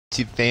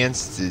YouTube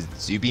fans, this is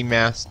Zuby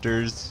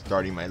Masters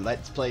starting my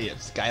Let's Play of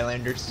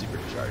Skylanders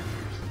SuperCharged.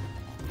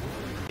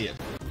 Yeah.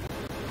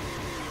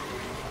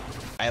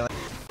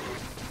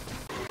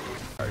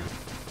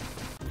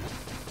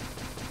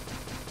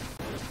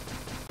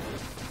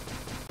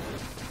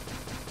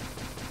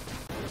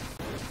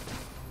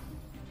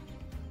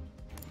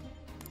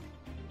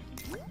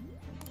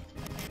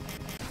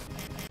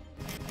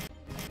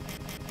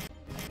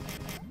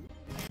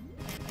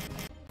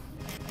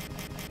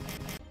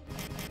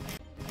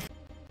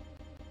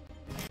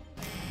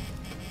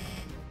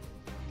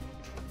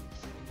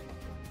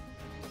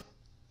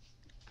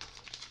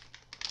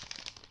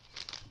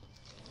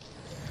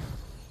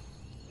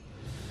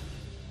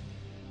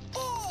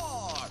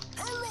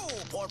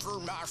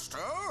 Master,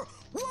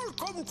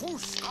 welcome to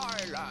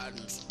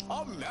Skylands,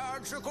 a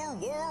magical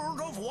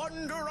world of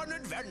wonder and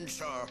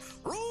adventure,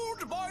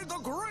 ruled by the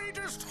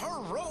greatest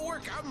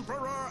heroic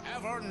emperor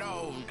ever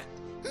known.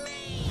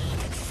 Me!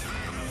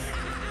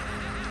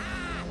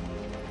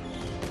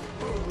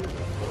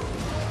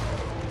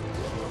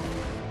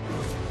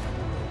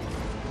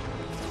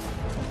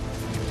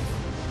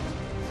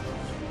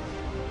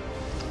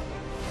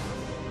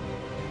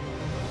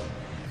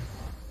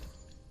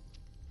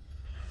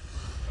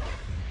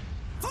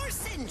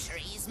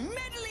 Centuries,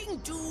 meddling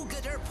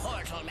do-gooder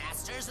portal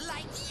masters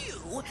like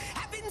you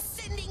have been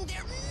sending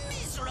their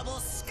miserable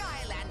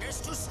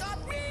Skylanders to stop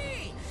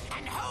me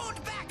and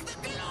hold back the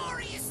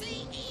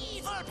gloriously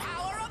evil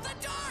power of the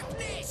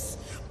darkness.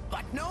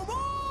 But no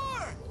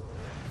more!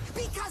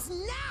 Because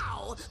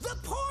now the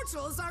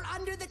portals are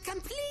under the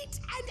complete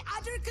and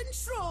utter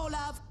control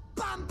of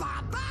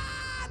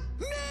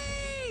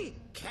me!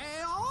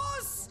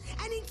 Chaos!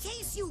 And in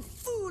case you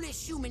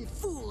foolish human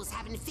fools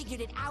haven't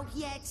figured it out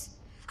yet,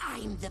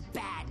 I'm the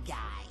bad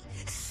guy.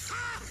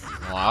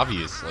 Well,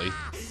 obviously.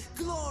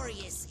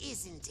 Glorious,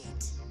 isn't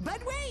it?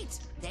 But wait,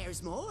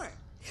 there's more.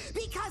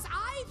 Because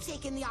I've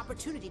taken the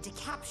opportunity to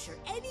capture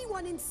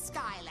anyone in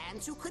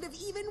Skylands who could have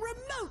even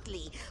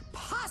remotely,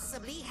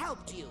 possibly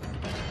helped you.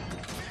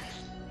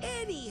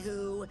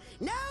 Anywho,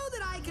 now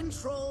that I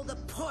control the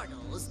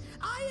portals,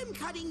 I am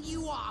cutting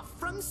you off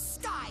from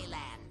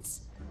Skylands.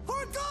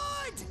 For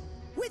good!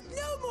 With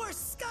no more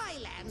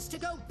Skylands to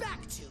go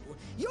back to,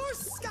 your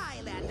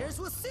Skylanders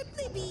will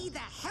simply be the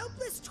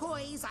helpless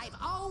toys I've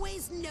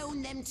always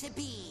known them to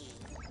be.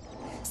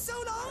 So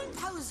long,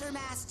 Poser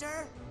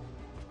Master.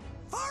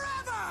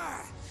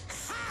 Forever!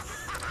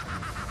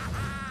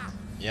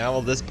 Yeah,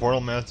 well, this Portal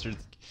Master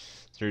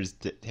is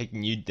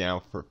taking you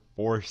down for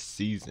 4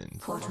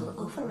 seasons. Portal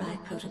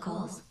override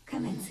protocols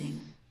commencing.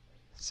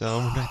 So,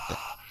 we're not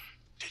that.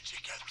 Did you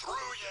get through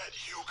yet,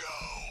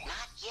 Hugo?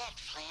 Not yet,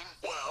 Flynn.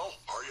 Well,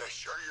 are you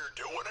sure you're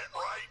doing it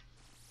right?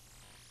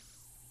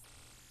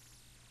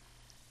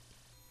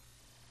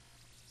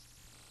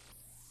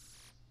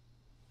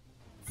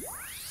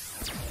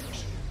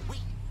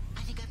 Wait,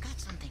 I think I've got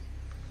something.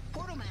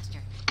 Portal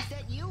Master, is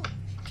that you?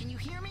 Can you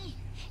hear me?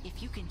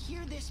 If you can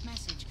hear this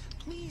message,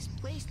 please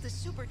place the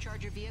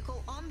supercharger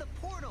vehicle on the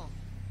portal.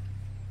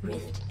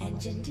 Rift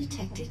engine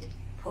detected.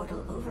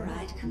 Portal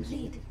override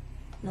complete.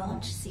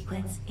 Launch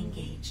sequence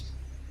engaged.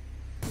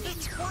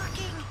 It's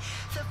working!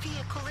 The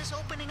vehicle is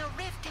opening a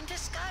rift into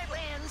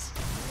Skylands.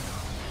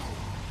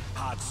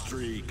 Hot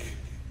streak.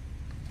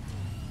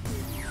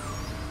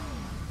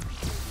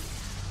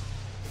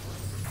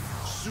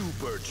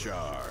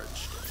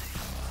 Supercharged.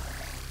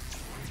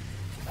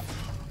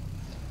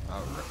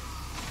 Alright.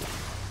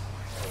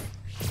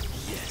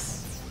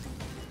 Yes.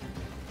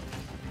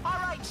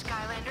 Alright,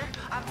 Skylander.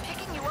 I'm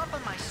picking you up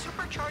on my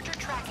supercharger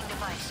tracking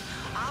device.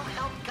 I'll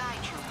help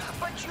guide you,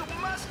 but you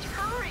must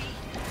hurry!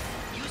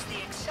 Use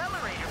the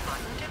accelerator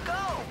button to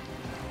go.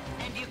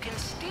 And you can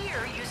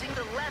steer using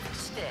the left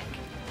stick.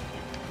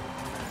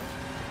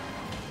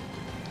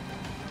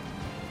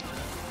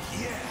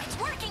 Yeah. It's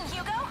working,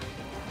 Hugo!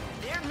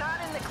 They're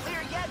not in the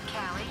clear yet,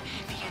 Callie.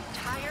 The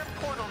entire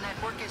portal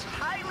network is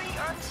highly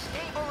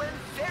unstable and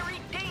very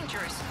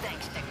dangerous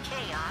thanks to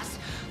chaos.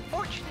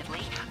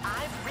 Fortunately,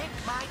 I've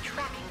rigged my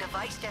tracking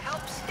device to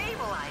help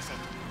stabilize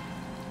it.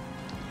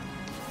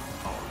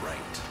 All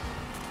right.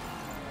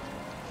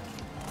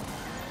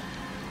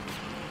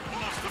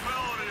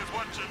 Stability is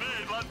what you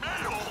need. Let me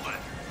hold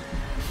it.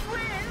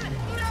 Flynn,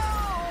 no!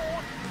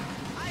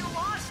 I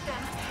lost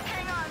him.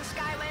 Hang on,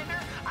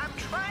 Skylander. I'm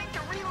trying to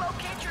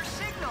relocate your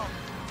signal.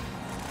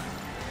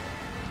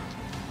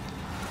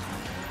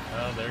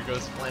 Oh, there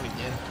goes Flynn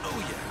again. Oh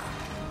yeah.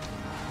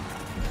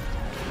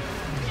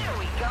 Here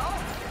we go.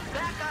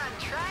 Back on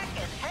track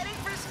and heading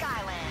for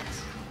Skylands.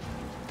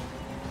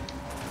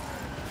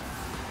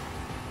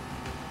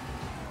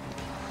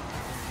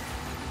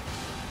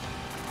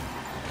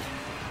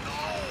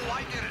 Oh,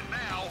 I get it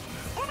now.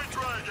 Let me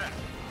try again.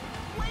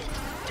 Wait,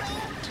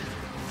 don't!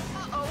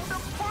 Uh-oh, the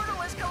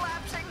portal is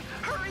collapsing!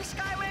 Hurry,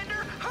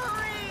 Skylander,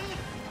 hurry!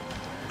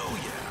 Oh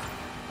yeah.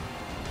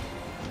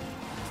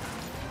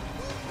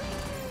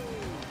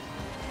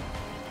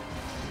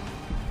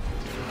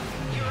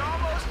 You're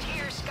almost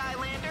here,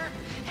 Skylander.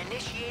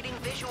 Initiating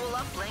visual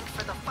uplink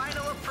for the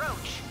final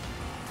approach.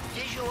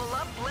 Visual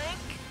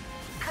uplink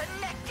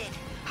connected.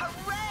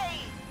 Hooray!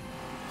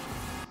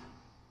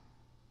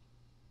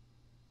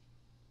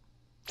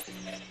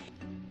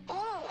 Ooh,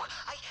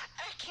 I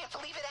can't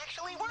believe it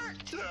actually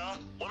worked. Yeah,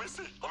 let me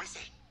see.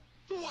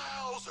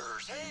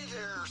 Wowzers. Hey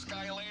there,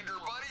 Skylander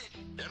buddy.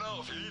 You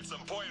know, if you need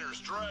some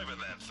pointers driving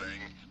that thing,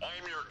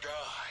 I'm your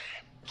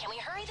guy. Can we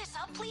hurry this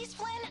up, please,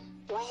 Flynn?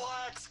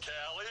 Relax,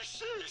 Callie.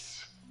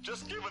 Sheesh.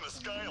 Just giving the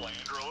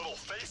Skylander a little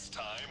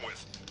FaceTime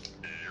with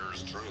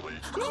yours truly.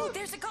 Oh,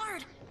 there's a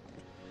guard!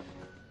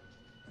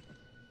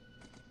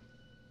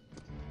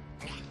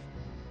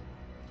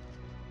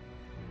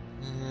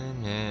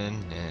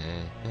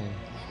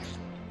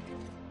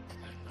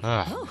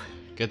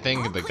 Good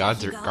thing the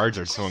guards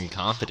are so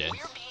incompetent.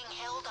 We're being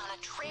held on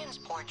a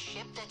transport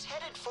ship that's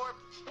headed for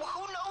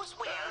who knows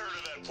where. I heard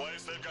of that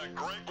place. They've got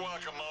great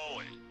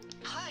guacamole.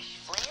 Hush,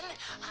 Flynn.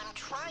 I'm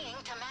trying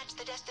to match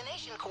the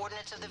destination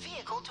coordinates of the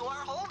vehicle to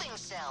our holding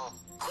cell.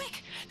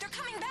 Quick! They're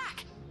coming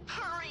back!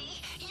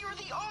 Hurry! You're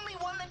the only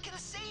one that can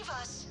save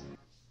us.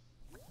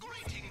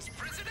 Greetings,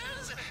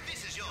 prisoners.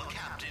 This is your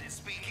captain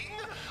speaking.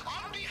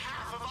 On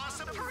behalf of our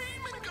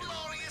supreme and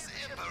glorious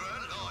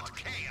Emperor, Lord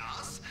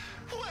Chaos,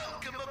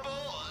 welcome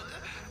aboard.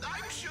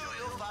 I'm sure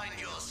you'll find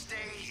your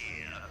stay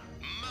here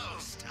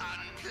most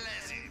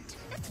unpleasant.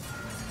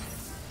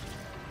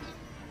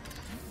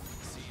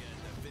 See you at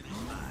the finish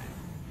line.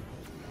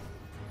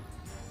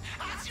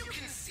 As you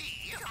can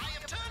see, I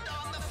have turned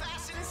on the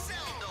fasten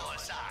cell door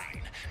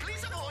sign.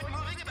 Please avoid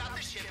moving about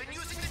the ship and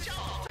using the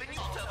jaw to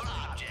over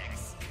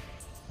objects.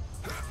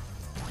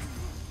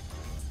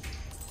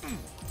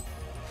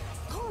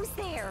 Who's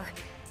there?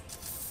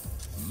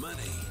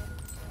 Money.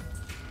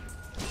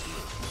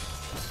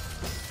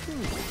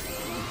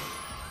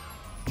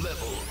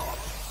 Level up.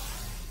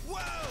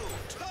 Whoa!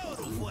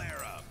 Total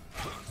flare-up!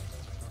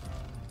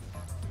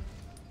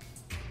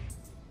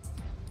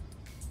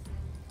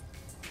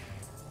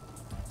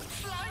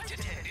 Flight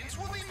attendants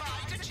will be by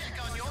to check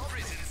on your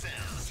prison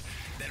cells.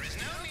 There is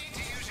no need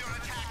to use your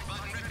attack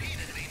button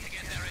repeatedly to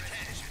get their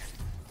attention.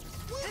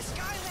 The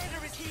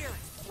Skylander is here.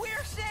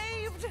 We're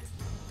saved.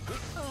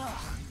 Ugh,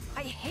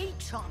 I hate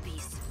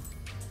chompies.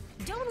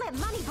 Don't let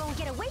Moneybone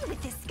get away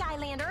with this,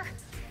 Skylander.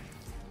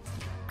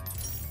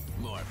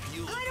 More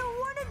fuel. I don't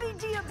want to be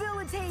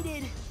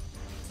debilitated.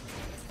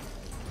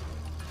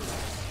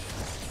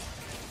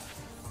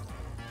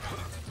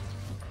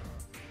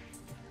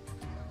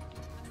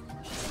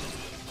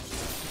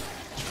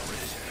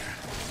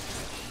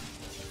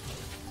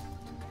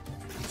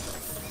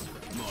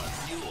 More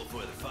fuel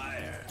for the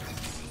fire.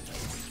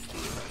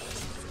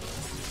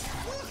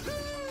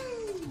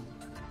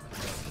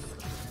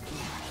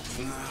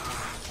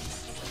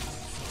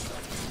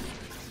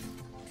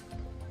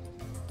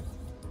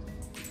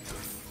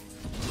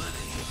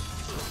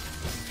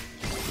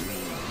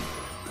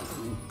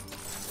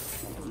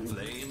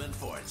 Flame and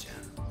fortune.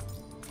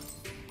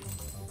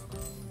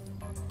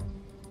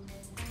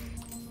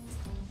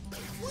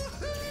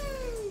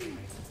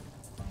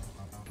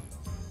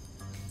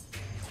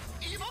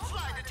 Evil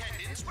flight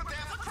attendants,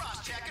 prepare for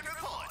cross-check and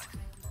report.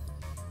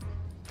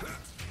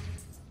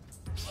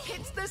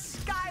 It's the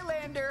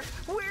Skylander.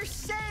 We're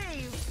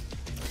saved.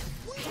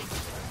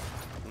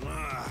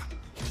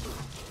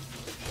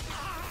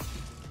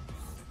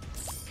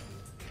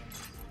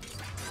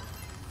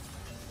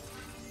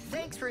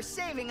 Thanks for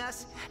saving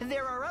us.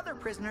 There are other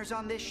prisoners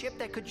on this ship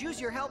that could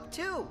use your help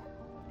too.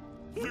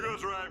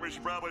 Hugo's right. We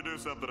should probably do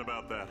something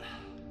about that.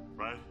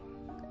 Right?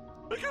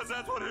 Because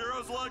that's what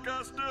heroes like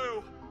us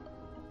do.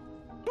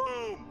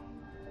 Boom!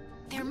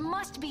 There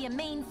must be a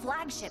main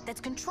flagship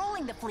that's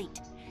controlling the fleet.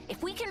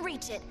 If we can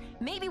reach it,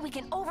 maybe we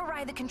can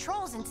override the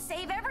controls and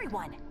save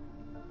everyone.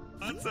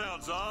 That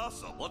sounds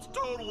awesome. Let's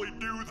totally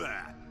do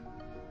that.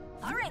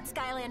 All right,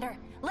 Skylander,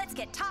 let's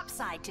get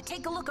topside to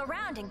take a look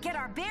around and get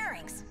our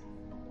bearings.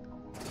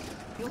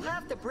 You'll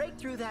have to break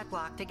through that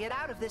lock to get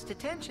out of this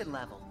detention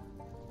level.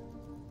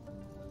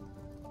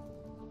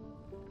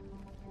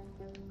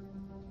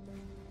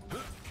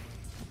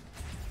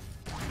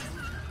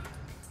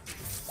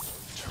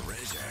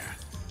 Treasure.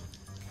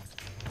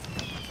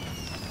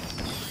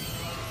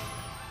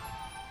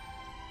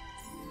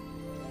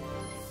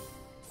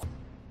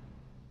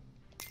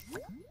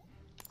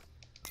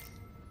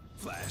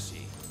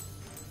 Flashy.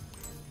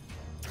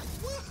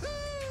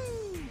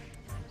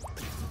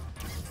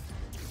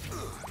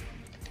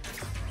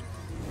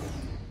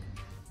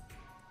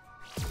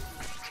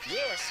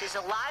 This is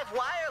a live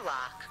wire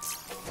lock.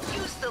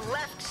 Use the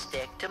left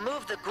stick to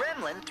move the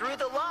gremlin through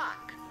the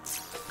lock.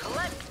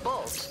 Collect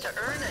bolts to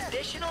earn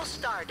additional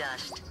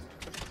stardust.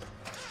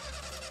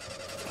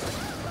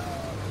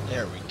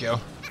 There we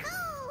go.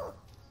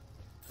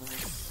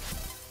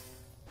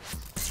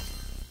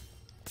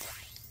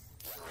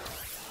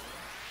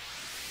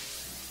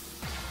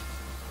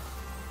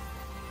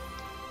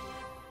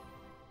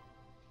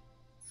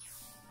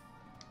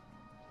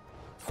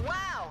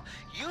 Wow,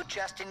 you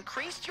just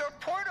increased your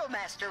Portal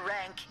Master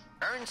rank.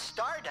 Earn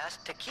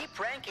stardust to keep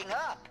ranking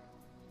up.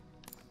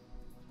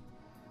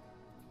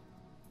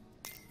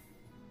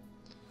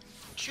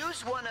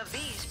 Choose one of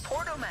these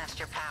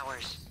Portomaster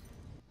powers.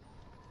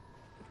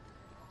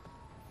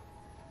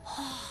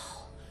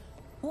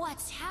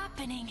 What's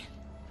happening?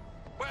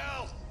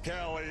 Well,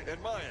 Callie,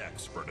 in my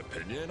expert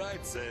opinion,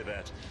 I'd say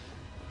that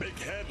big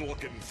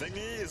head-looking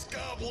thingy is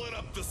gobbling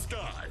up the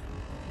sky.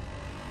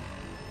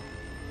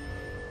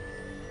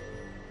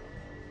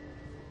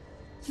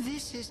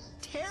 This is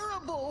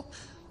terrible.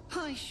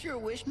 I sure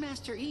wish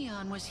Master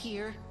Eon was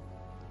here.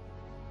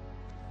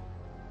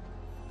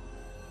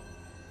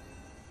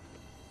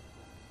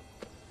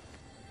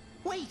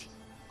 Wait,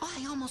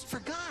 I almost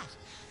forgot.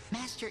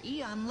 Master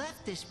Eon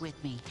left this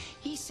with me.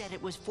 He said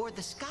it was for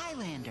the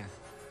Skylander.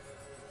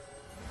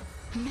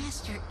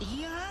 Master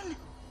Eon?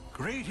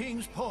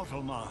 Greetings,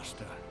 Portal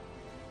Master.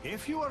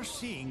 If you are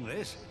seeing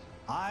this,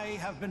 I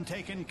have been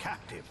taken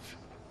captive,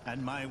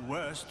 and my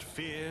worst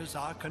fears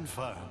are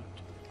confirmed.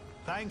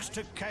 Thanks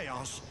to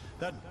Chaos,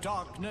 the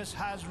darkness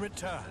has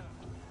returned,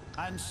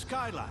 and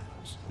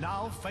Skylands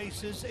now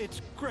faces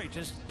its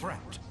greatest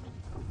threat.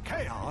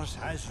 Chaos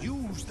has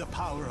used the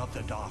power of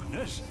the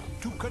darkness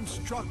to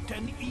construct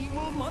an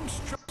evil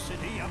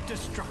monstrosity of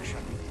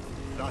destruction,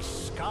 the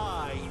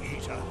Sky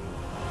Eater.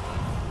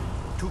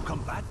 To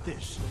combat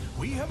this,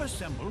 we have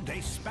assembled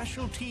a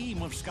special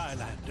team of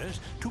Skylanders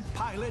to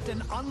pilot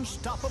an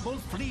unstoppable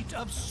fleet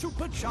of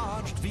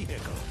supercharged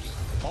vehicles,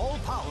 all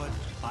powered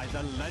by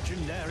the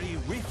legendary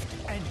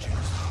Rift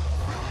engines.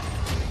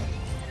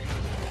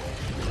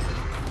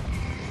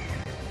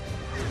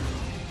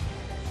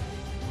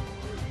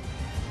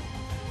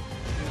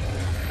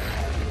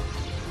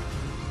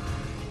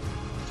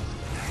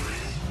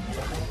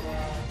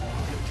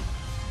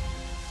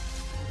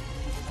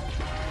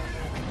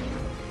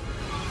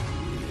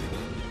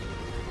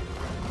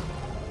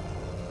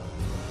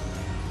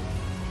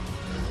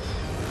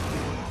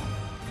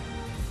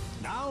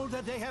 Now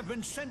that they have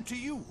been sent to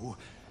you,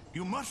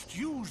 you must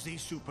use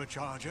these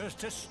superchargers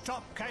to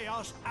stop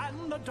Chaos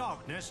and the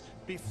darkness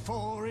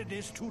before it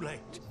is too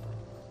late.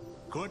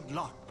 Good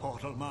luck,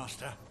 Portal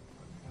Master.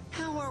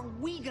 How are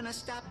we gonna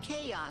stop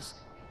Chaos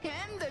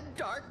and the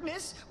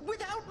darkness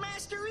without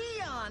Master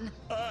Eon?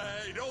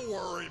 Hey, don't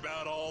worry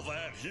about all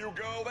that,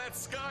 Hugo. That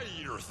Sky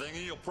Eater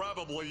thingy will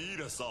probably eat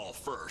us all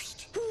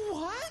first.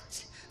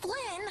 What?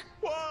 Flynn!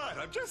 What?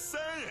 I'm just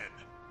saying.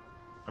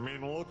 I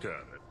mean, look at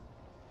it.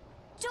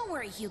 Don't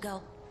worry,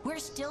 Hugo. We're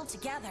still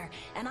together,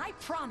 and I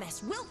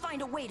promise we'll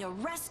find a way to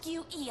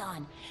rescue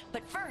Eon.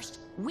 But first,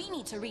 we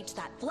need to reach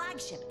that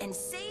flagship and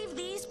save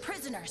these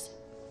prisoners.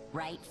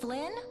 Right,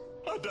 Flynn?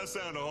 That does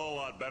sound a whole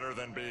lot better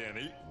than being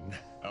eaten,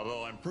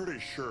 although I'm pretty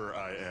sure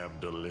I am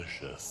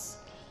delicious.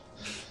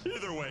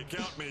 Either way,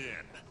 count me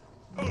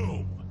in.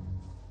 Boom!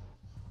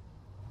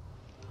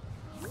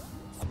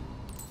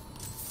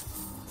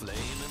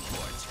 Flame and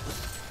fortune.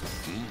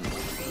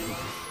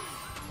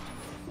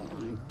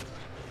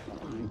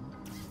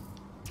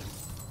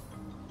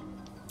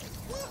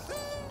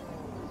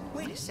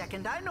 Wait a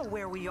second, I know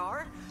where we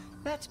are.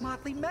 That's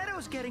Motley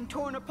Meadows getting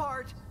torn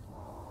apart.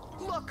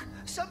 Look,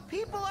 some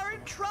people are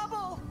in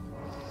trouble.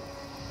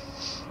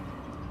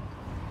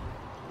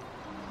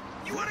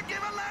 You want to give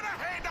a lad a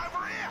hand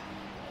over here?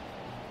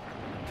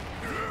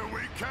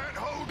 We can't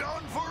hold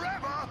on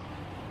forever.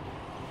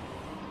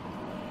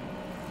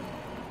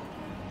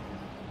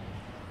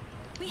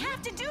 We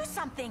have to do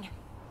something!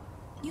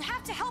 You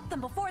have to help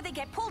them before they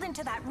get pulled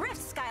into that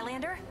rift,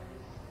 Skylander.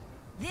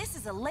 This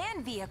is a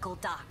land vehicle,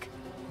 Doc.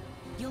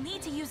 You'll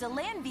need to use a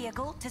land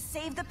vehicle to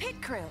save the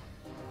pit crew.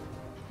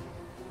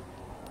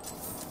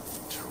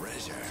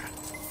 Treasure.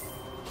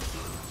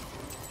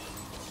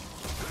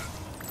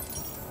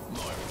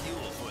 More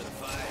fuel for the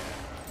fire.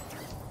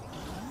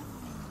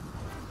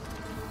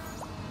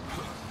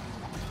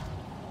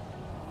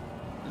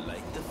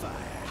 Light the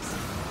fires.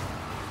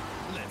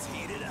 Let's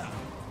heat it up.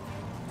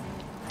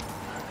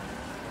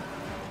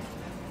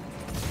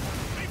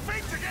 Me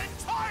feet are getting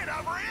tired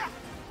over here.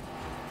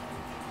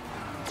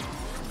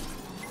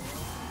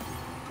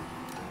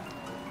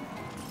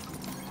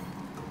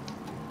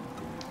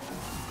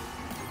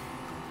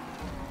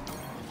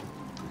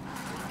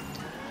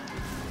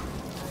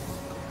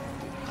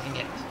 Dang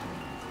it.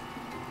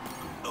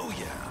 Oh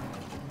yeah.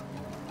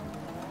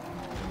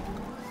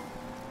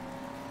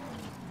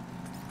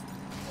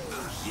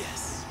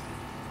 Yes.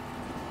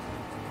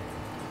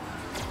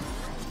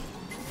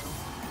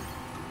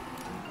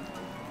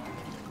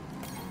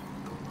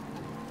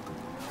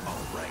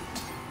 All right.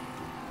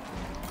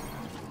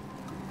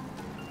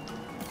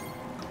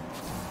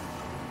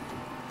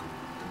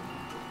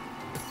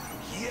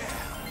 Yeah.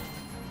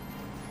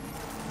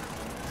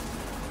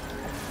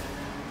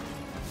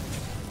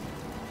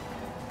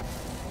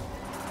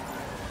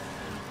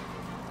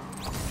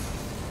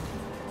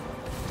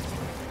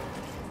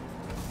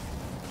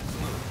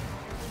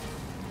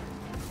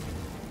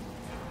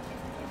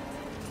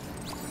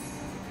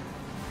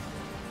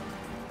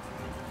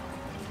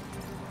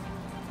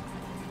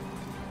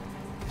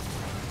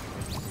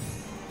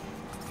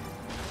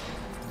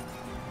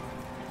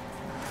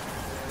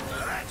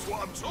 That's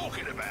what I'm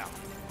talking about.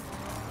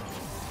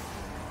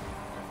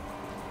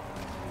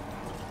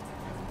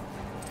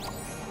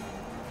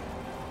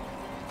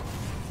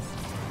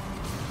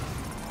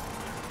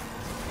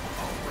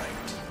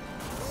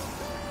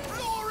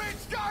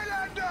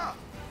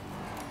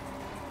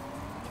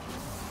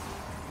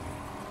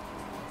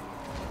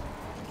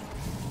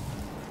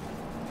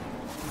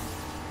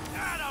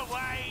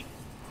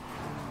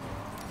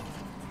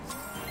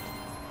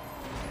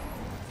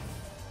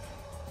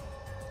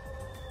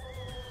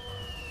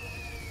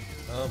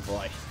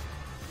 boy.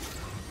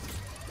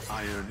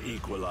 Iron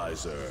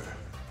Equalizer.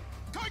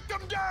 Take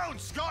them down,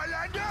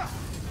 Skylander!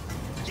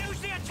 Use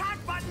the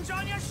attack buttons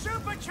on your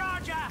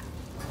supercharger!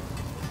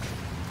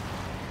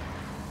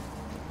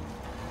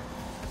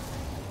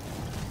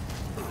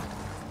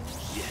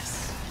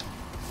 Yes.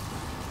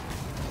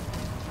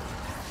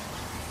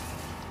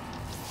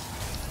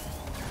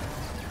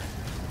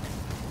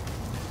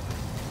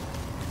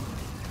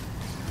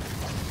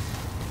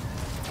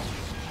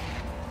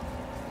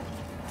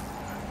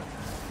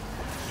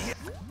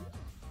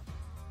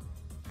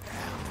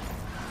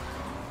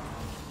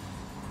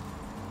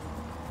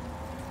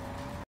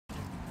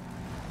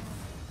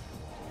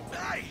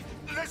 Hey!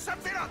 There's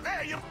something up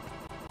there, you...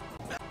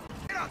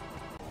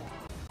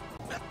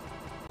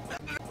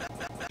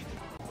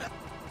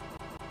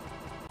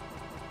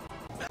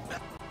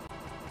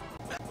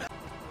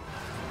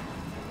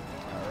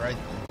 Alright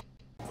then.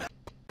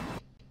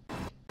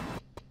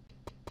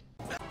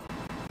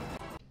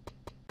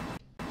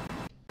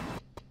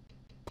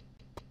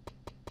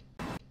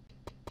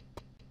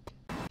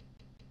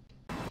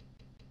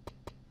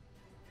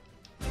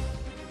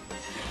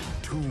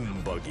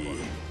 Tomb Buggy.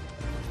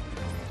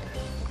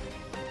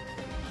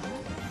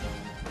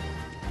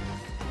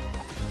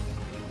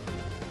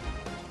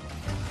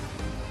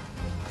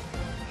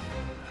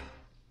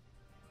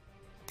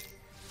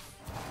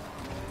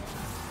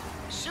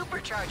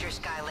 Supercharger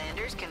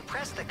Skylanders can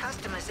press the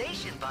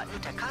customization button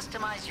to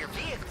customize your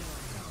vehicle.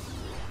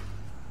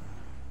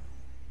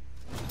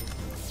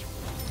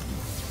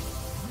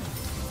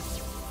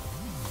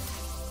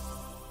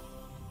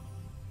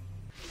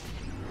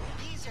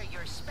 These are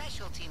your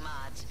specialty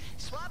mods.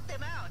 Swap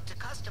them out to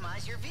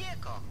customize your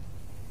vehicle.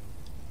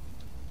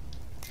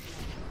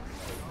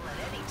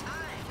 At any time.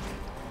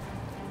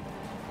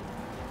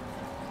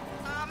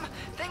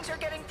 Things are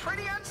getting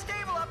pretty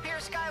unstable up here,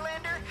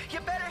 Skylander. You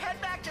better head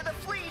back to the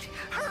fleet.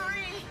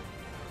 Hurry!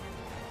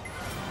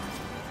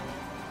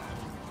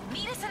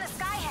 Meet us in the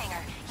sky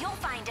hangar. You'll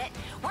find it.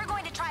 We're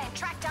going to try and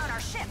track down our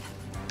ship.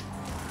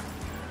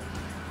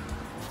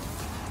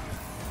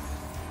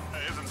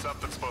 Isn't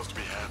something supposed to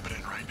be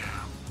happening right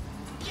now?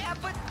 Yeah,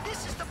 but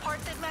this is the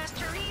part that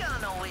Master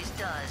Eon always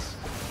does.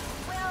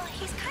 Well,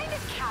 he's kind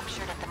of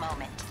captured at the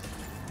moment.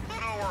 Oh,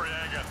 don't worry,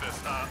 I got this.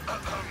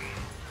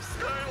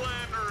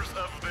 Skylanders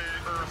of the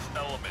Earth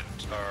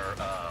element are,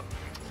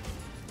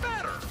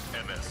 better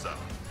in this zone.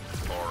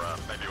 Or,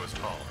 maybe it was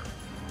taller.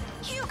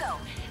 Hugo,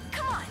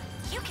 come on.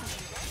 You can do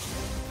this.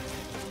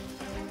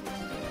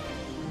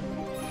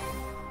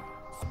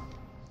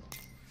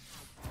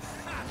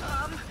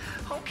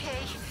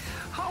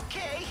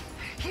 Okay.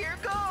 Here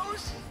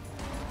goes.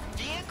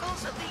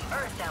 Vehicles of the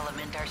Earth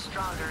element are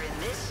stronger in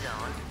this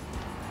zone.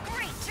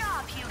 Great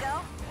job,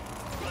 Hugo.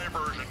 My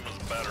version was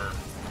better.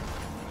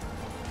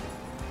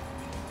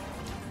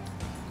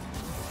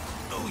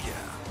 Oh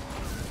yeah.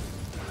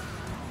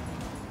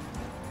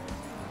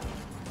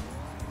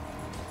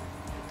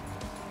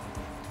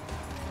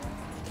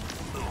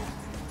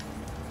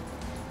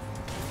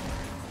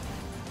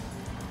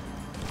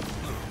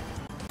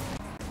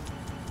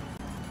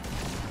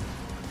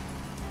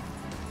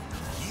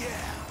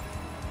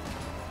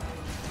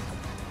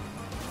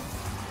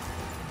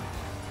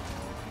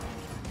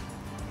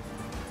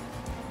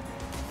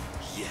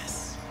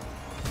 Yes.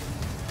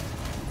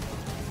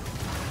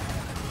 Oh,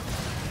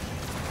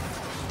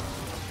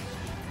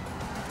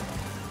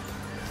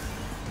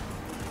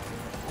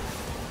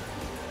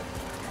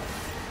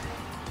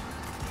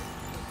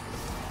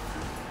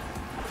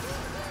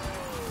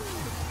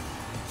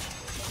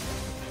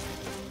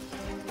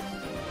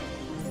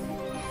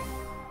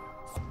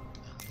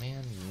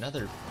 man,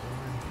 another porn.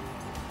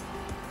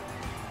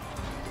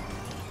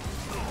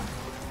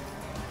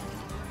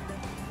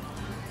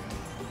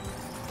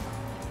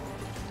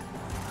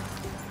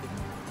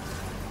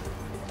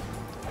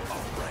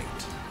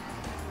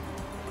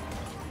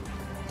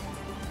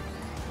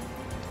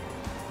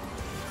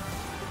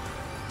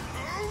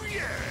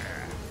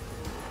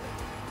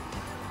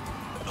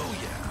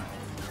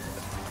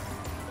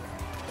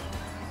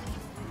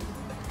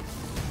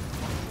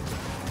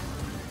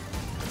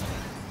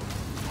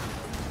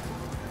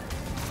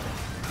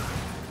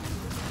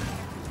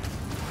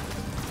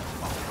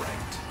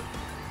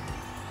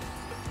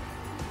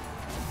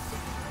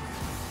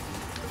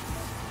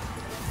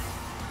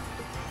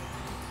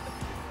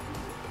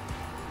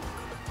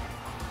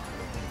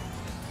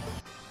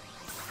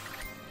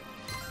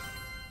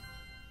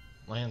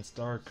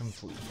 Landstar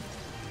complete.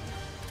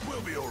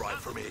 We'll be alright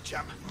from here,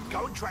 chap.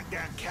 Go and track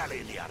down Callie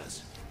and the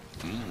others.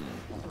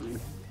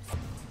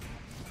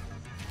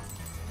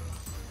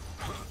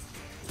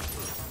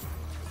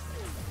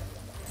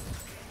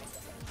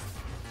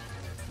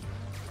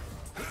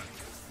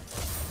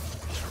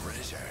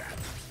 Treasure.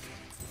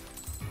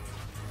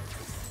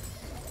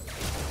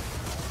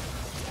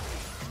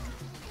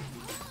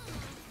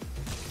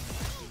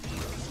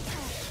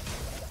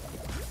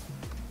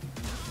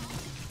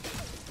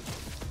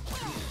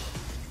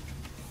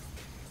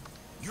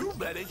 You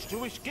managed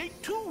to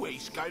escape too,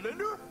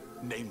 Skylander?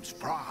 Name's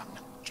Prong.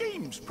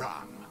 James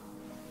Prong.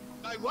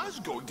 I was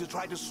going to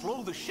try to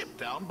slow the ship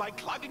down by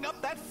clogging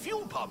up that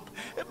fuel pump,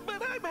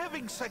 but I'm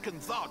having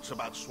second thoughts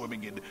about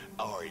swimming in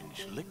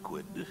orange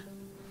liquid.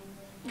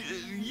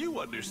 You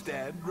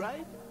understand,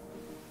 right?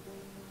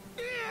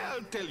 Yeah,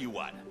 I'll tell you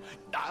what.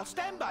 I'll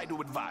stand by to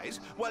advise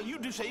while you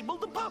disable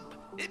the pump.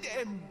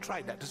 And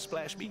try not to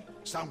splash me.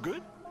 Sound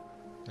good?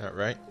 All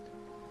right.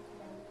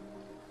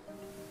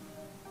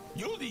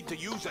 You'll need to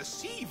use a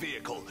sea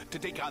vehicle to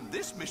take on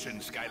this mission,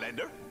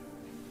 Skylander.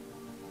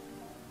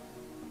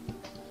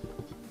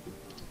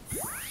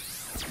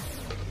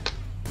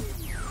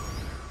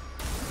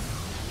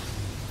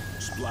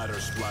 Splatter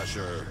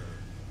Splasher.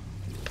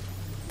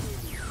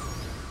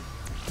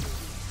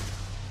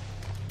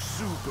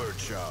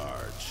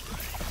 Supercharged.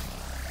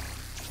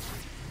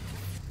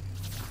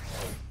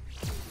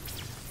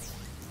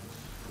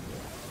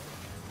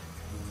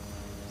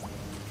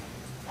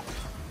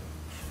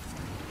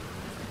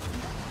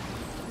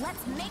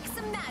 Let's make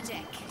some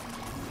magic.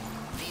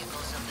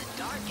 Vehicles of the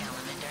dark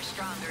element are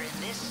stronger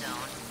in this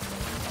zone.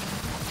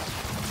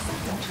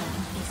 Cybertron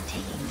is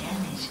taking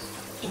damage.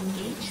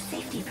 Engage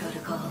safety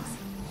protocols.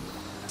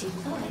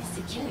 Deploy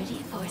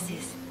security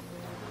forces.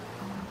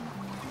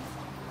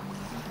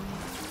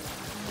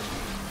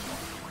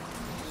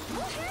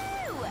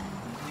 Woohoo!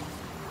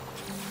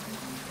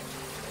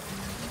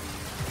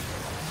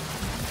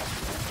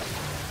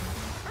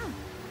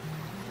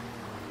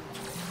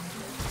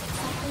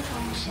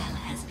 Cybertron shell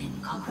has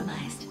been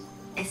compromised.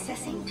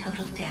 Assessing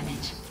total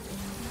damage.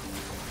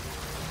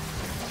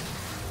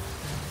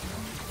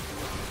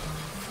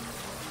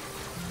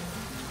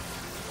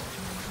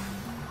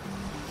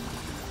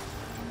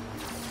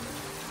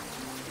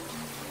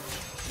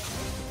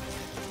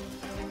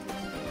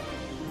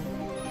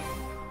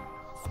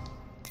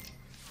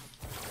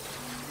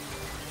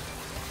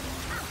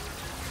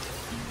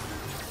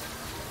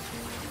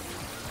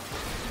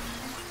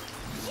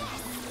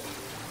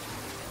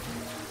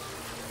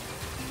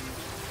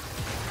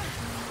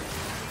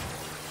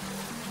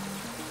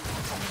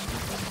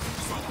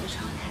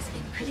 Cybertron has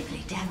been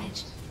critically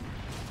damaged.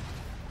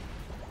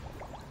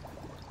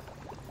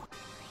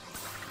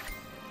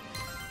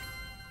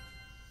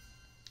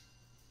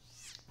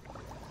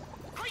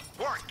 Great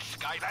work,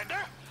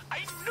 Skylander! I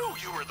knew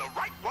you were the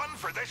right one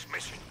for this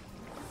mission.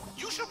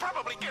 You should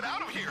probably get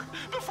out of here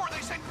before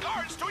they send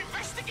guards to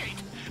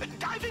investigate.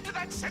 Dive into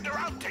that center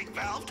outtake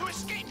valve to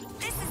escape.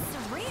 This is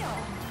surreal.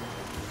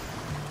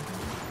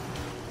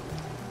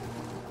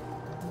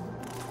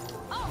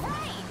 All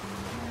right.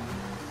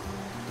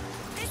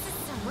 This is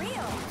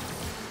surreal.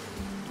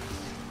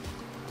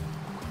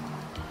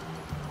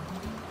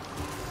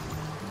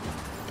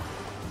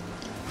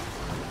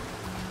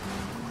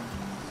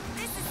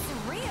 This is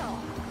surreal.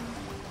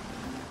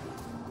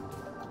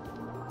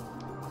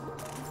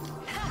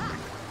 Ha!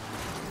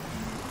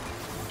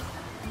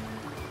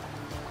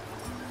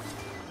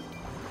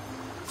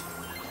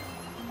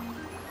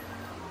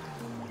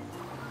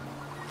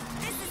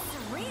 This is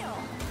surreal.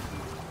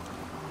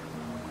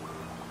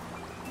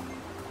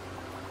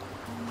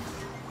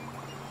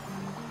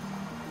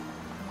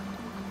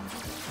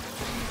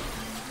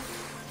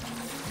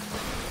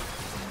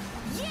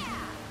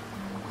 Yeah!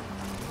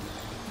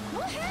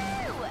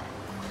 Woohoo!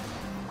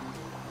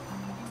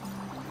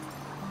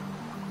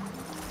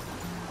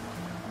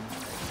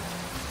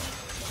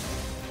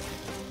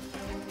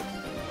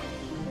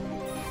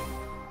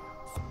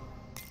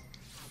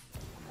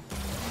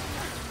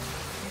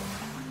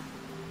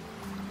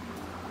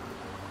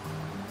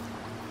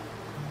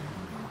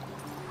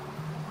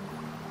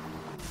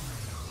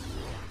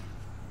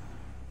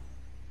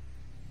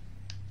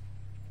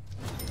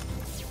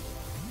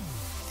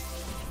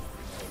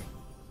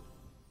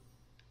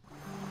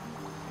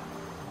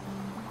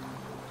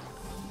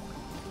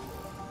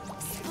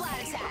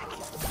 Splat attack.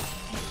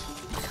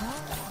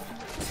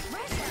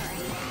 Pressure.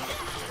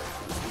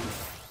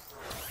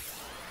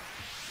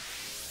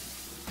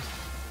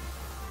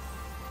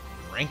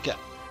 Rank up.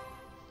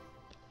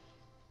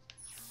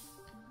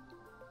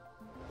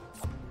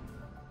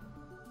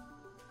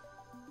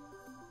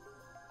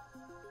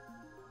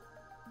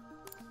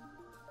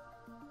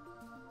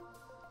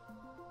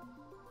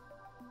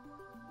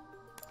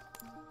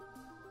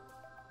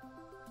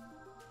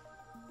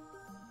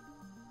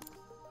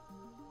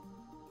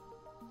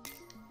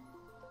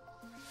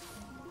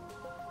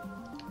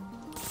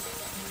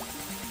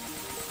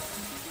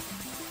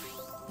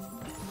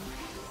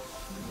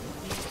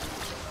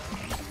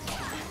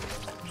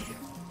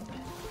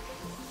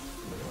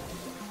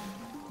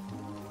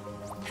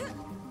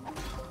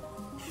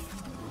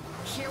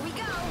 Here we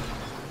go.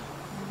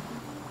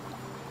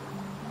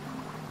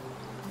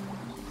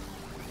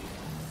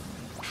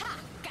 Ha!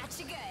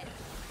 Gotcha good.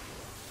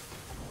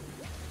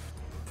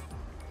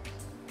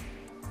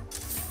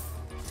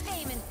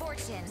 Fame and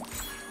fortune.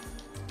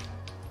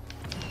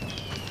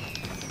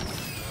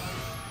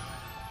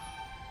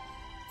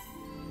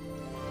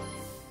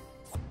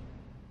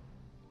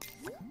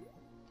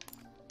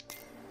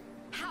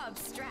 How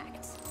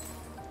abstract.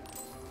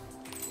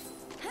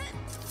 Huh.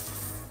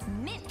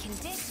 Mint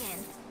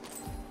condition.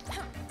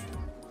 Huh.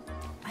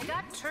 I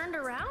got turned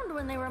around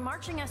when they were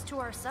marching us to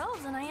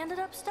ourselves, and I ended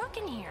up stuck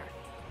in here.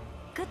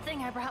 Good thing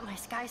I brought my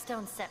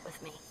Skystone set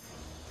with me.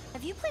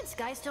 Have you played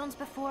Skystones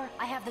before?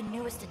 I have the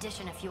newest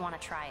edition if you want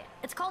to try it.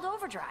 It's called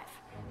Overdrive.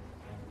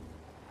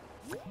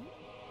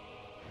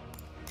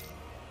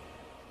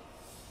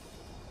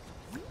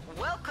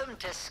 Welcome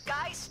to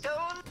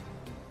Skystone.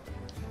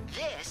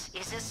 This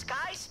is a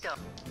Skystone.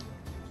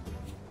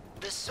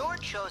 The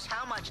sword shows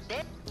how much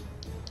damage.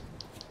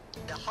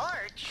 The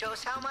heart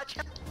shows how much.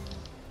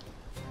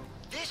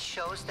 This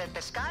shows that the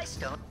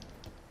Skystone.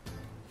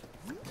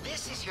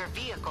 This is your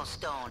vehicle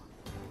stone.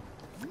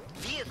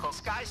 Vehicle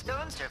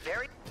Skystones are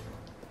very.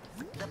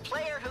 The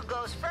player who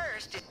goes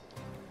first is.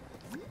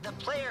 The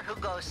player who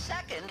goes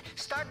second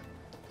start.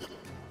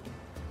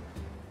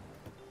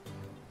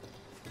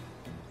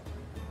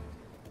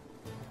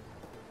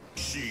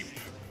 Sheep.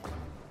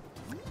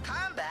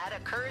 Combat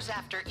occurs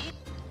after each.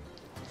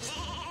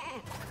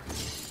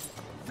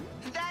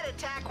 That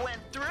attack went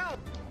through.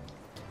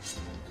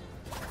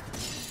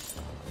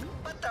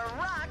 But the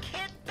rock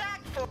hit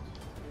back for.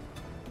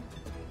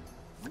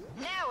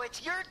 Now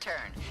it's your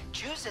turn.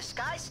 Choose a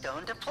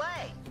Skystone to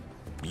play.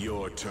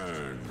 Your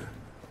turn.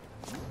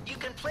 You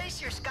can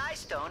place your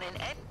Skystone in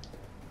any.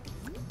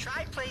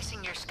 Try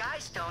placing your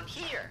Skystone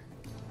here.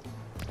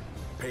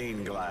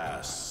 Pane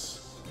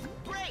glass.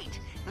 Great!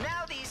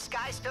 Now these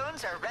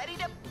Skystones are ready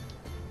to.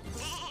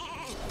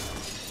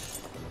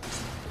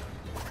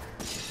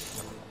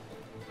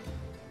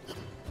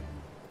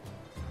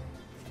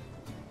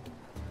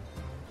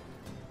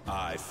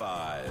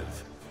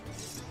 I-5.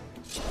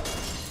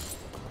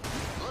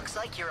 Looks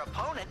like your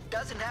opponent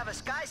doesn't have a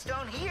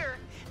Skystone here.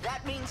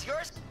 That means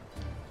yours.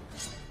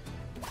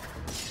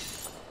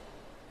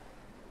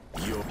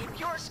 If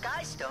your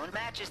Skystone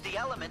matches the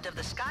element of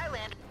the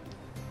Skylander.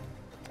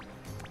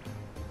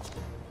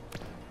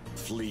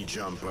 Flea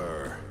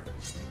jumper.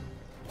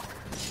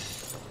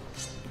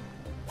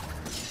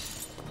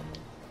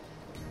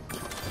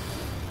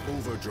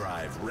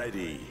 Overdrive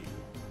ready.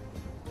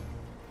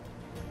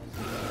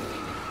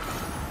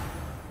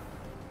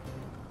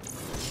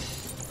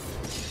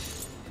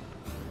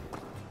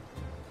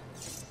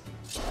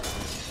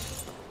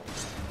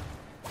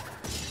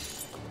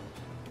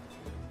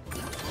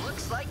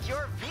 Looks like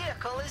your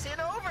vehicle is in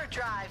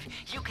overdrive.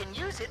 You can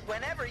use it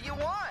whenever you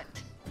want.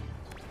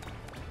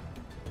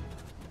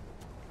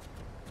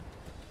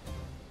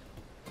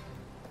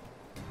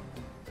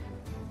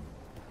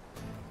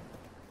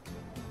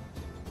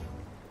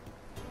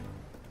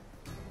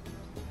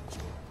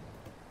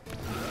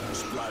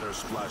 Splatter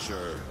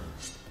splasher.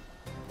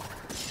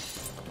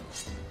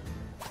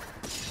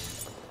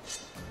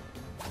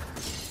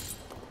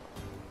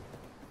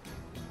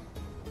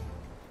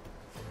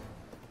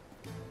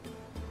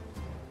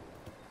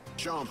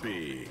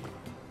 Chompy.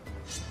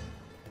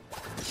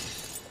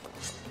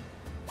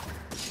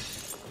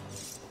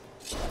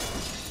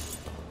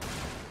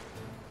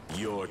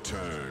 Your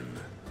turn.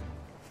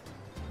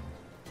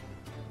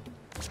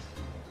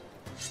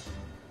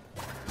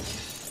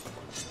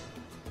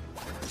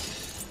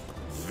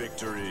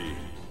 Victory.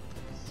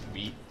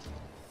 Sweet.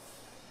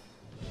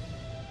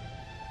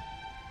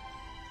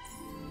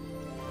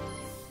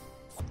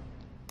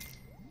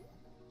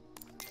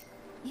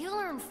 You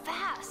learn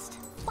fast.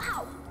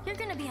 Wow, you're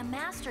gonna be a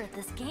master at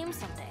this game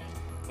someday.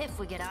 If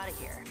we get out of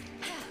here.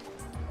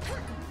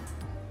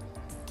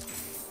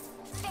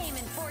 Fame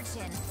and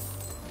fortune.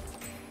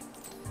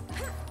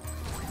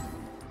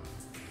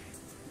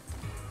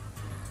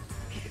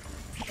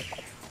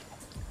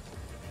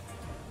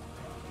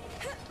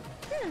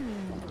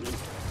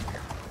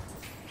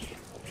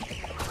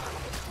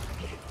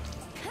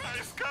 Hey,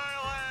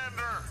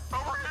 Skylander!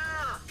 Over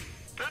here!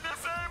 Can you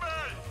see me?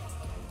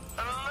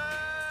 Hello!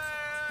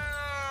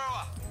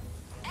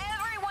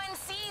 Everyone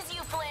sees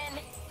you, Flynn.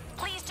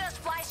 Please just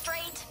fly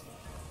straight.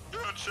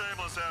 Good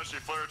shameless how she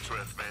flirts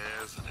with me,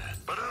 isn't it?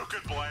 But who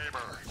could blame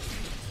her?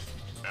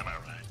 Am I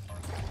right?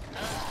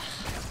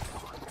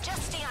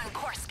 Just stay on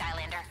course,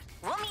 Skylander.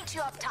 We'll meet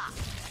you up top.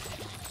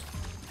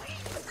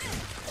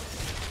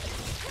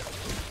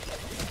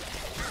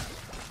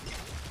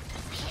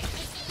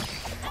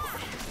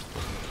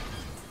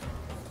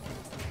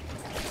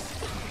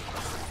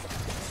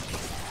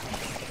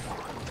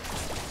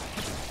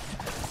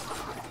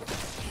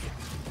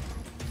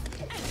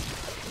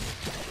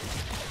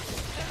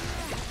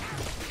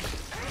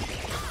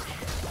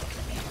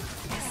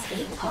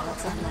 Escape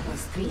pods on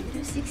levels 3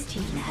 through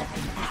 16 have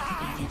been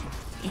activated.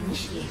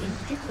 Initiating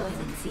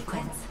deployment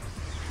sequence.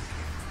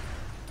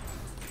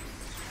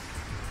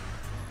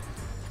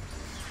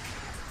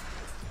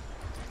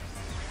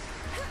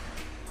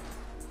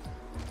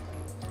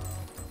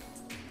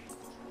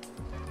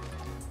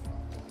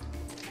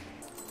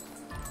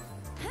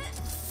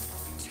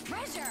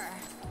 Treasure!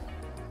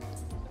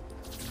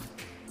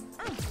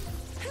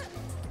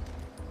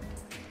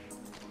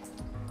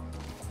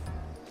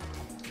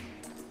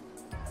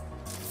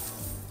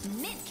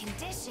 Mint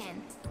condition.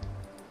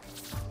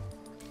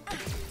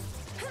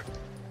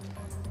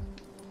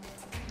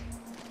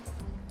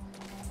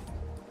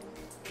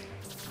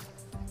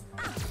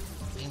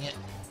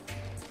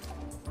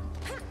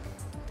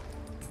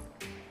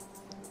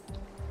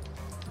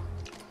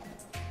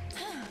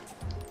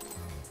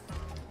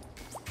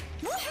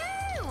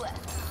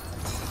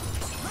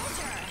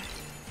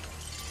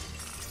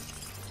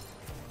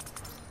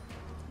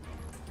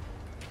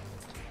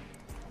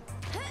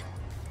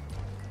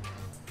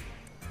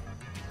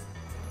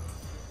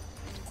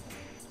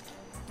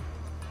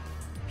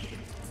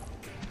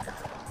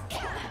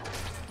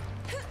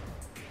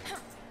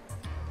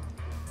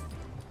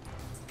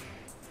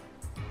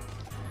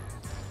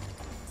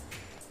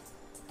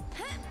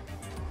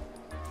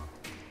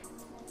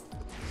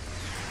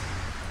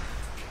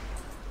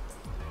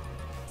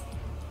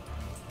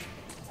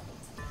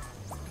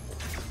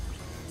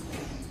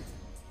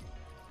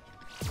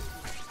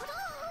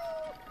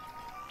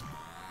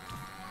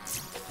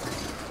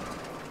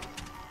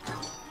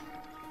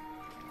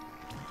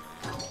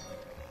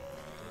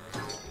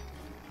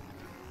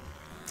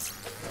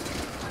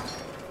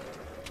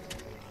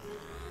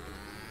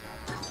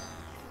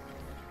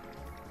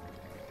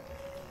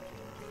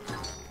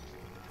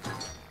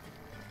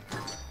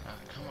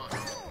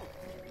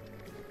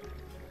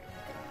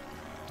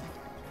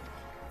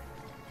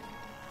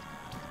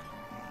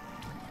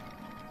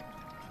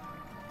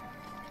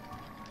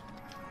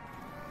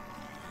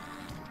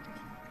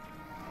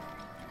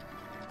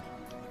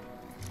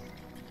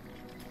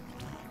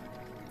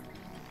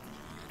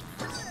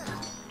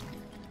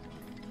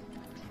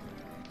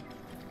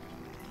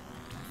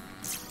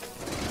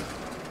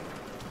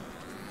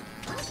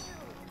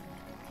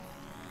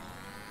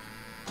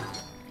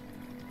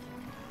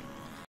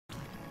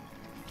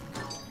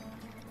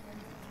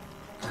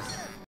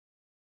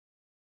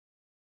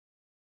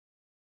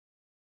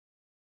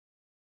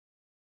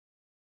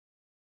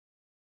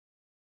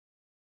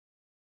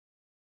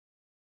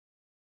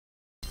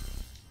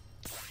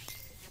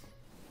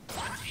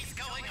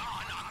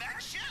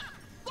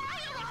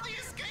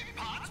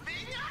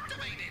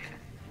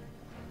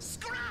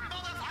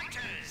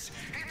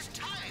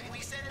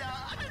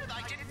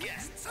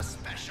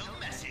 special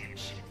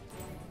message.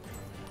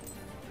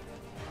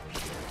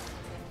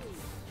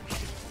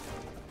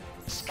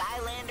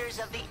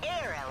 Skylanders of the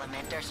air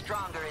element are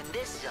stronger in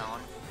this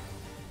zone.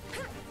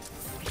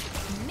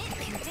 Mint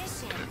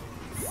condition.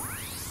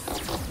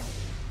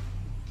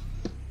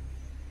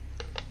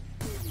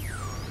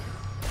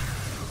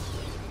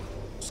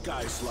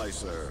 Sky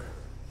Slicer.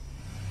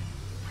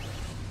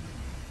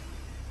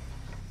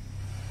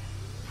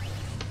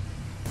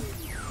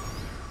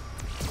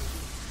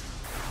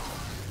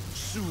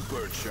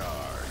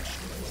 SuperCharged.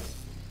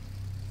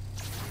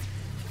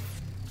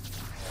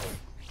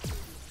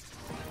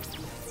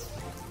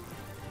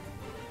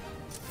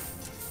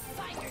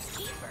 Finders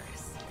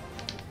keepers.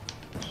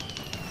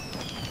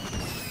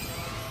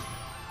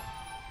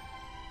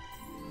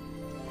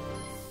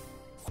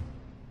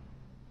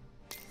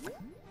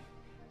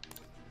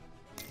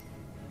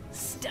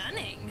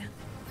 Stunning.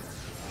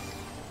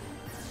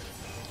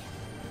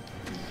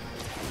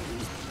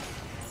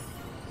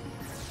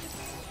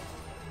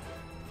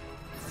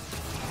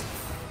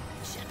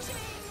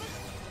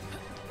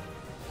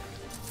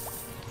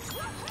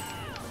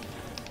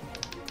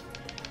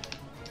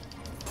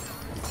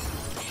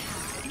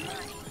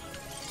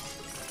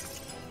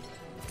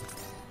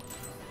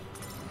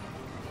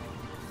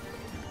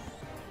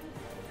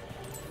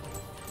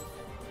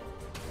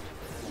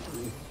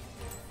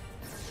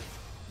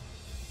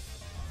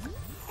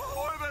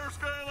 Ahoy there,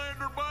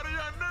 Skylander buddy!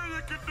 I knew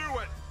you could do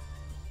it!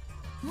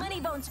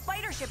 Moneybone's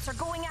fighter ships are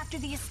going after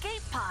the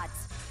escape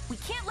pods. We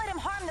can't let him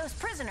harm those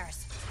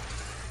prisoners.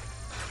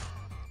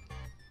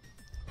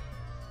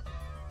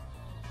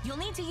 You'll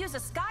need to use a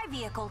sky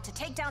vehicle to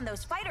take down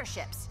those fighter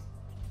ships.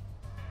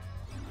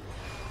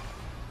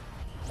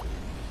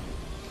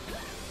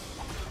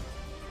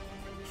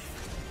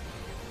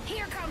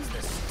 Here comes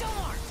the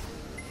storm!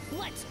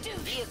 Let's do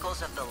this!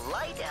 Vehicles of the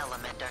light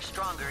element are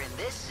stronger in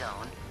this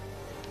zone.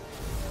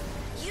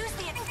 Use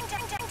the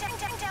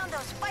take down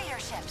those fighter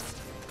ships.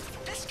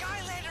 The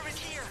Skylander is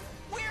here!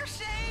 We're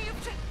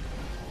saved!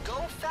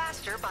 Go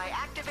faster by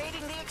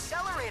activating the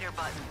accelerator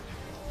button.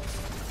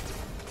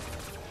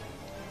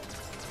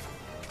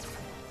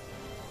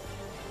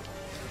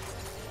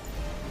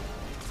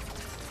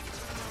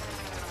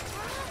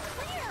 We're all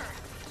clear!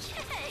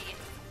 Yay!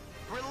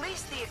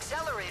 Release the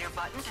accelerator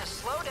button to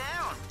slow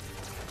down.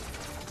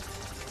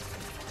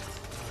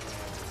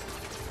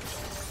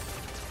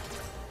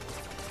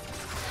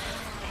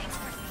 Thanks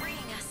for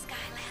freeing us,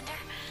 Skylander.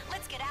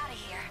 Let's get out of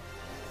here.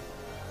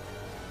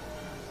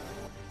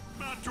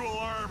 Not to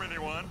alarm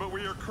anyone, but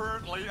we are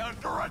currently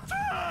under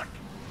attack!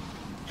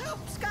 Help,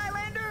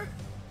 Skylander!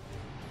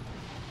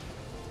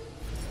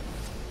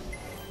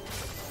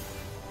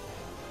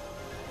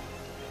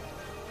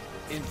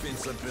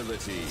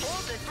 Invincibility.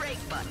 Hold the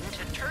brake button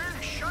to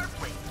turn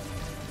sharply.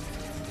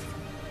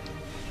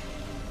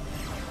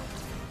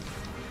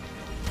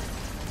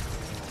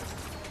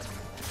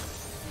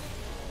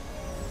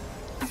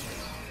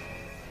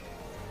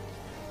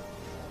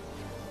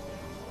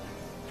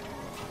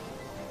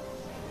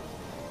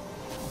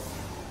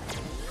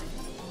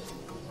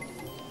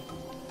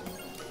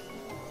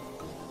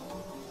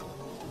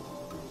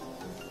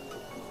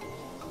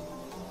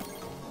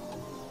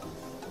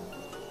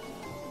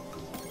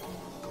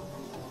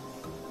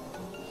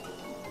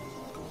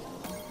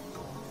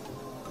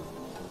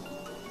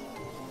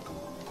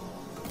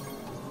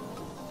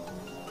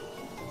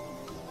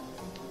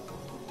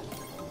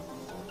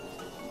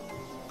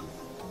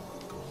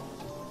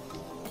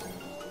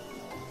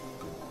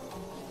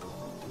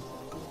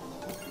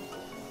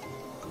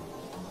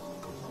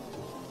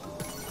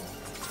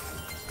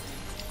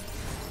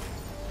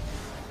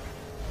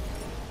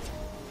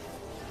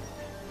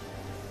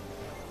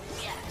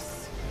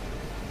 Yes.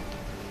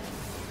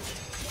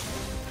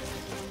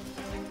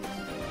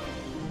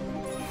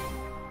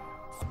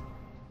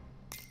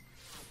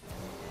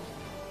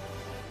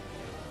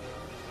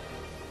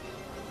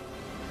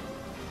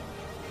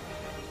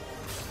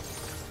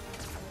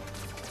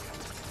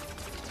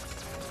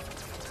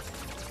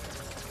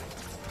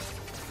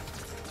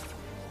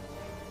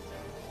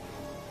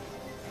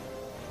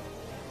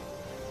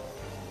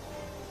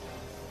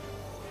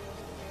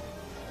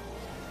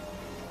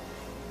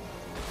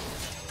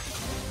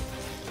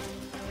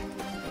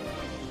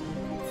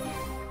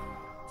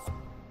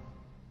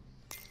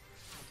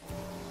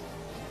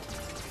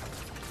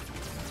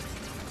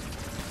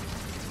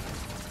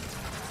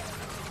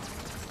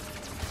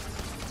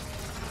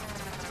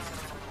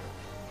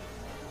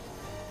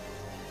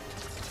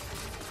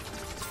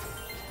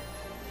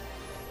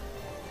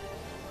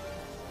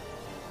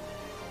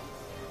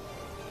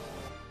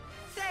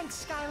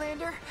 Thanks,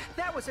 Skylander.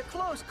 That was a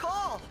close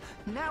call.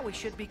 Now we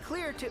should be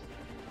clear to...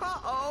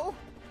 Uh-oh.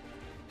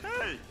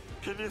 Hey,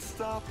 can you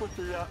stop with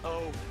the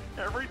uh-oh?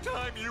 Every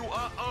time you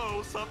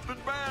uh-oh, something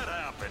bad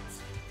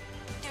happens.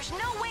 There's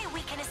no way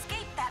we can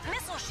escape that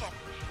missile ship.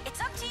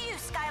 It's up to you,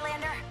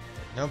 Skylander.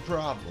 No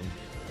problem.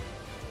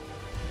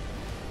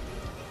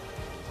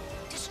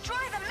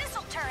 Destroy the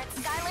missile turrets,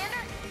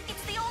 Skylander.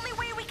 It's the only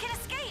way we can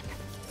escape.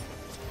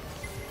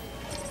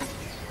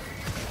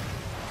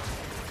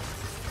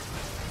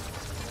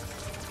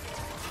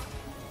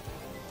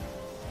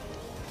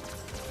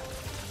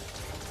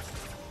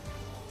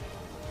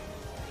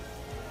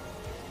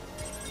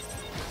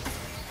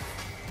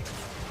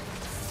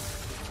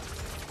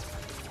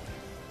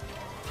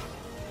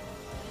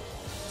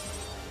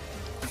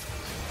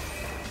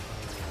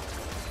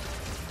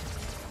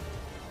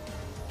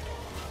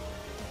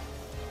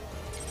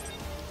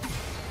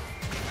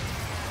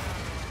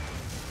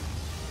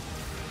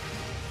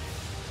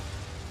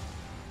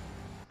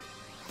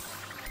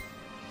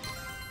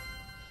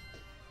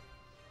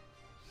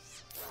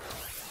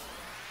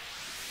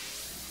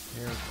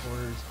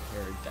 Horror's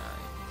Paradigm.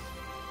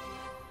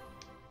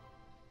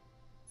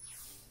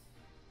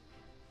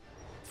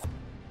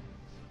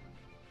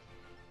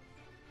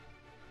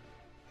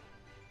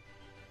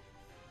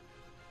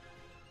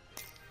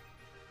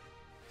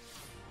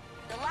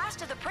 The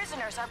last of the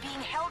prisoners are being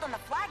held on the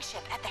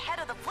flagship at the head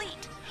of the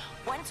fleet.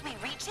 Once we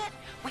reach it,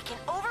 we can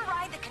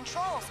override the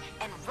controls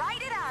and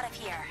ride it out of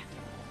here.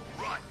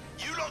 Right,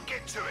 you lot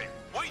get to it.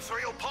 We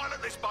three will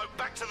pilot this boat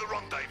back to the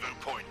rendezvous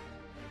point.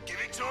 Give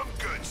it to 'em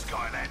good,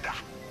 Skylander.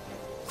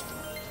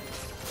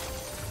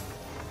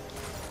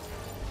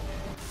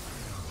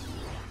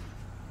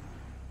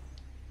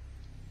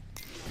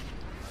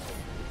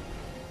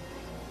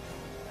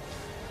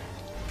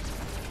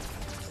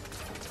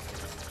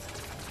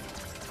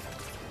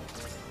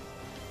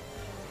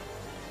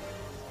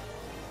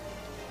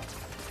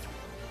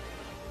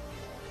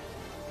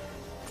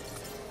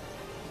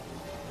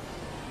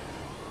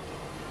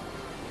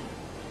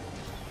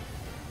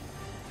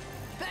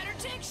 Better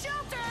take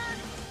shelter!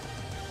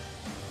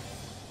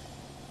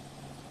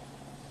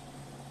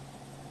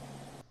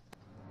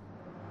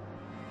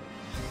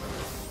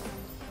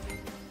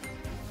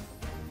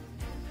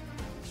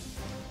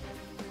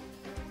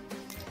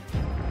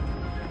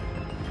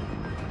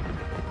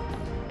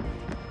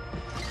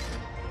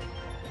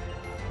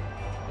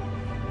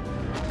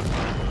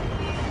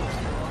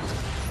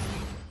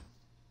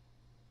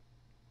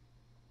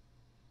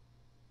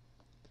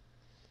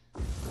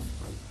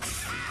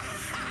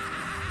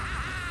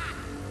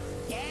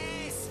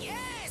 Yes,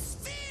 yes,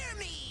 fear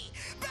me!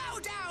 Bow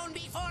down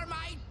before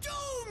my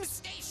doom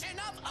station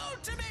of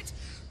ultimate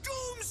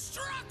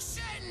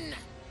doomstruction!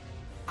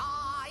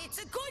 Ah, it's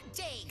a good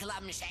day,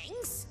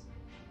 Glumshanks.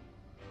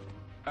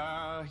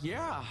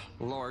 Yeah,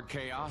 Lord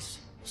Chaos,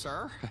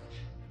 sir.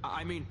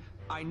 I mean,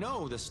 I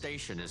know the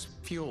station is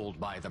fueled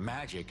by the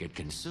magic it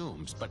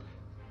consumes, but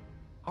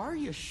are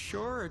you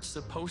sure it's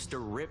supposed to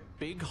rip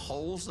big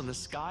holes in the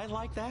sky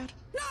like that?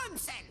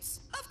 Nonsense!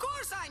 Of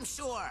course I'm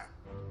sure!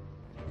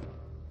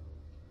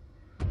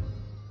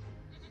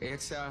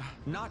 It's,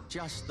 not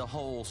just the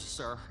holes,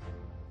 sir.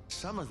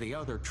 Some of the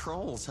other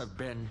trolls have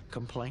been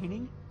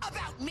complaining.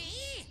 About me?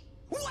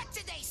 What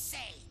did they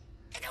say?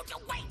 No,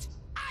 wait!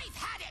 I've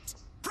had it!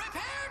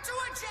 Prepare to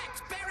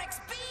eject barracks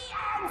B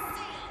and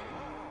C!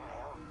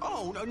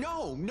 Oh,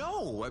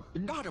 no,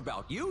 not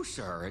about you,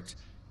 sir.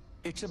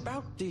 It's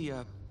about the,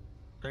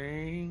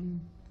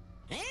 thing.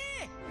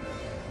 Eh?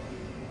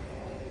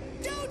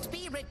 Don't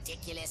be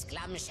ridiculous,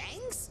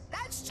 Glumshanks.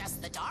 That's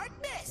just the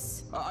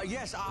darkness.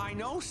 Yes, I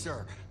know,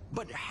 sir.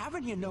 But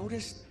haven't you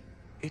noticed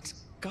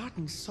it's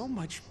gotten so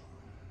much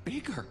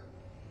bigger?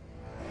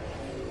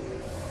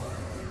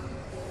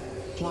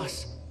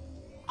 Plus,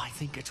 I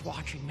think it's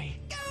watching me.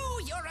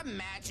 Oh, you're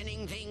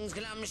imagining things,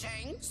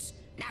 Glumshanks.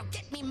 Now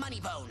get me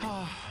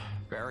Moneybone.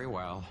 Very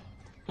well.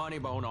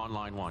 Moneybone on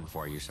line 1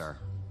 for you, sir.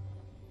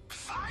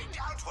 Find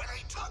out where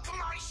they took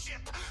my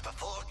ship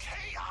before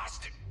Chaos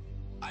did...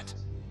 What?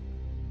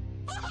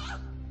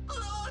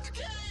 Lord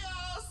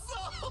Chaos!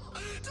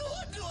 To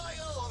what do I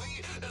owe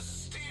the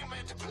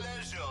esteemed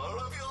pleasure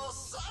of your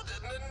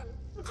sudden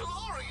and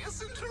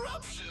glorious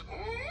interruption?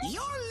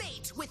 You're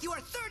late with your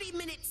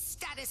 30-minute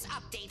status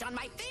update on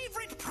my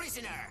favorite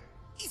prisoner.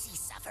 Is he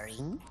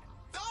suffering?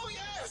 Oh,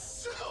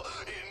 yes!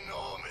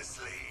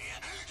 Enormously.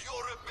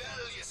 Your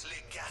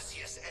rebelliously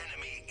gaseous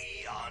enemy,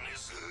 Eon,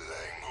 is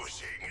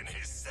languishing in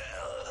his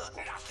cell.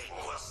 Nothing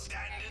will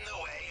stand in the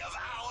way of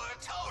our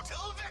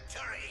total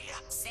victory!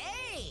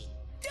 Say,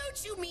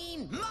 don't you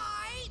mean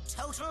my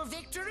total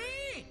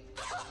victory?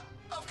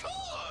 Of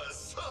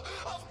course!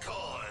 Of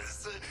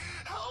course!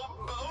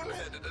 How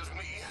boneheaded of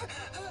me!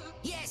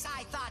 Yes,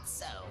 I thought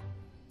so.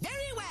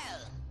 Very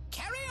well.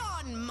 Carry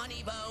on,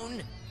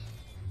 Moneybone.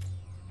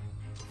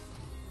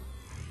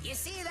 You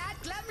see that,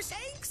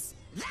 Glumshanks?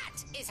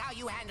 That is how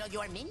you handle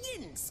your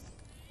minions.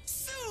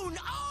 Soon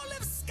all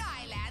of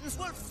Skylands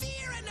will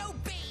fear and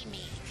obey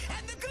me,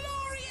 and the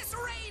glorious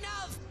reign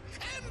of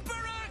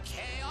Emperor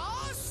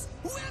Chaos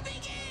will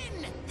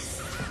begin!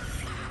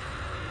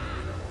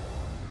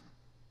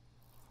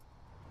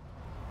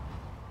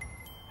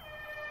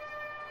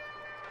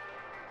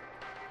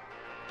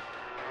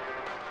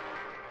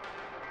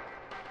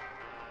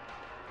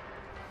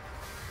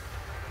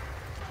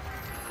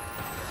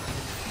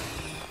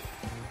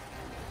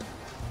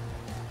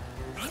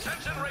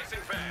 Attention racing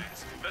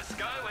fans, the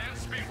Skyland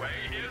Speedway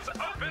is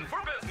open for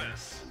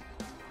business.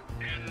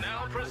 And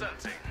now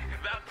presenting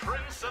the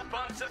Prince of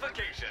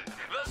Pontification,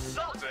 the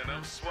Sultan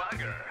of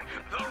Swagger,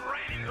 the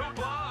reigning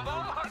hoopla of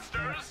all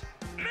hucksters,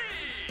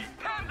 me,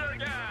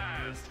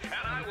 Pendergast!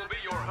 And I will be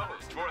your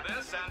host for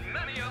this and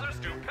many other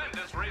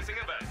stupendous racing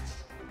events.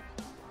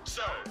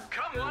 So,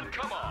 come one,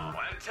 come all,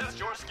 and test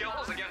your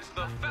skills against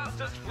the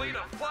fastest fleet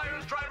of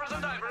flyers, drivers,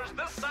 and divers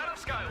this side of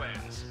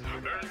Skylands.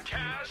 Earn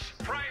cash,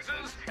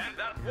 prizes, and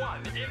that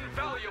one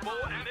invaluable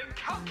and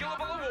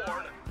incalculable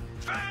award,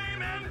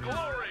 fame and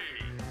glory!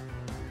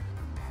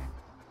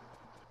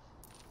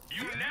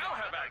 You now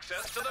have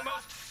access to the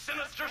most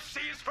sinister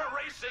seas for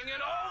racing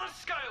in all the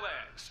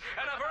Skylands,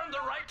 and have earned the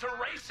right to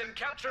race and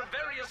capture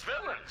various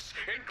villains,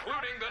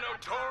 including the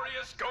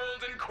notorious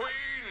Golden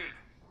Queen.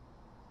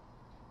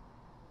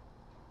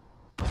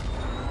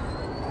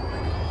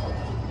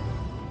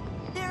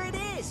 There it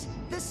is!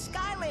 The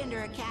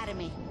Skylander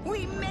Academy!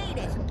 We made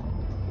it!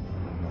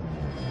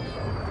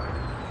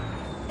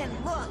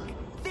 And look,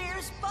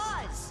 there's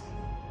Buzz!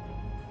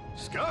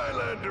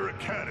 Skylander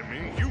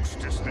Academy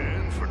used to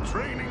stand for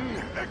training,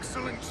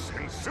 excellence,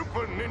 and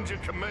super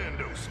ninja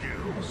commando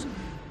skills.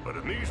 But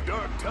in these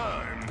dark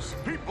times,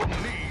 people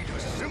need a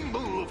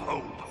symbol of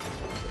hope.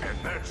 And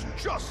that's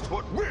just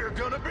what we're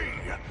gonna be.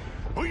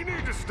 We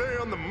need to stay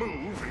on the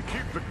move and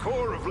keep the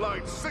core of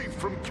light safe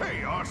from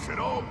chaos at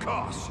all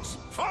costs.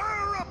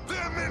 Fire up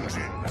them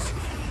engines!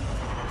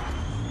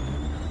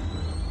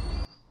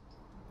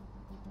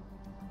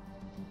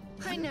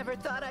 I never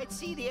thought I'd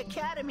see the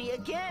Academy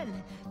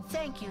again.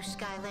 Thank you,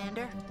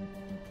 Skylander.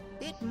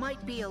 It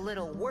might be a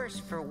little worse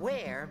for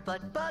wear,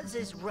 but Buzz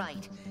is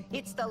right.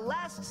 It's the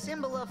last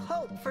symbol of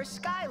hope for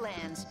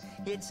Skylands.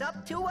 It's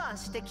up to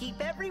us to keep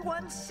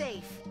everyone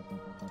safe.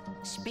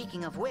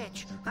 Speaking of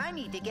which, I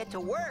need to get to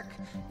work.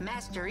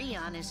 Master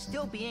Eon is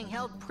still being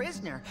held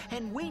prisoner,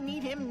 and we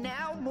need him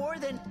now more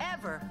than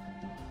ever.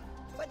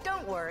 But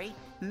don't worry,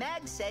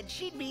 Mag said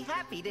she'd be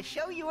happy to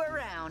show you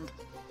around.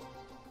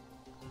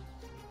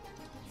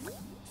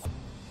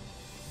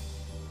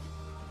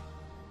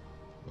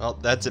 Well,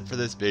 that's it for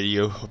this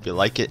video. Hope you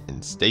like it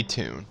and stay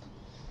tuned.